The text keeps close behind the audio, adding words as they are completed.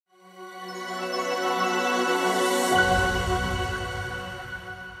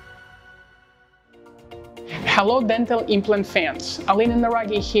Hello dental implant fans, Alina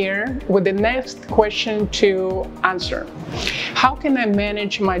Naragi here with the next question to answer. How can I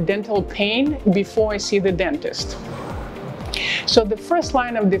manage my dental pain before I see the dentist? So the first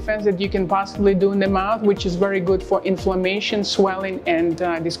line of defense that you can possibly do in the mouth, which is very good for inflammation, swelling, and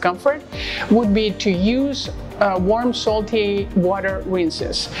discomfort, would be to use warm salty water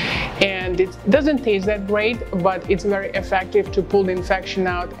rinses. And it doesn't taste that great, but it's very effective to pull the infection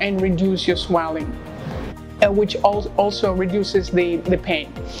out and reduce your swelling, which also reduces the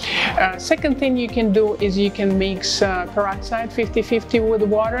pain. Second thing you can do is you can mix peroxide 50-50 with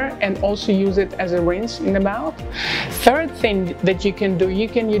water and also use it as a rinse in the mouth. Third thing that you can do, you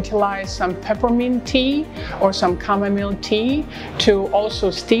can utilize some peppermint tea or some chamomile tea to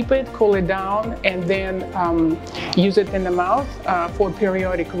also steep it, cool it down, and then use it in the mouth for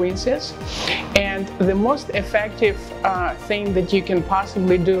periodic rinses. And the most effective thing that you can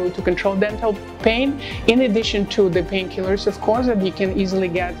possibly do to control dental pain, in addition to the painkillers, of course, that you can easily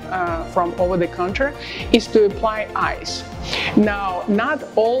get from over the counter, is to apply ice. Now, not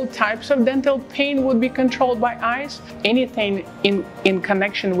all types of dental pain would be controlled by ice. Anything in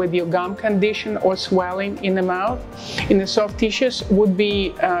connection with your gum condition or swelling in the mouth, in the soft tissues, would be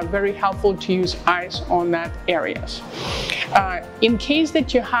very helpful to use ice on that areas. In case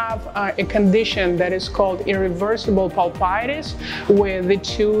that you have a condition that is called irreversible pulpitis, where the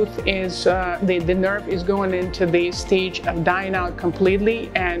tooth is, the nerve is going into the stage of dying out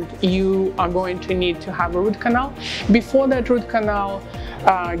completely, and you are going to need to have a root canal. Before that root canal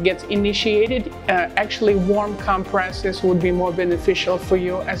gets initiated, actually warm compresses would be more beneficial for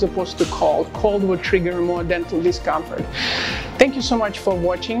you as opposed to cold. Cold would trigger more dental discomfort. Thank you so much for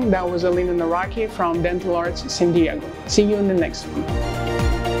watching. That was Alina Naragi from Dental Arts San Diego. See you in the next one.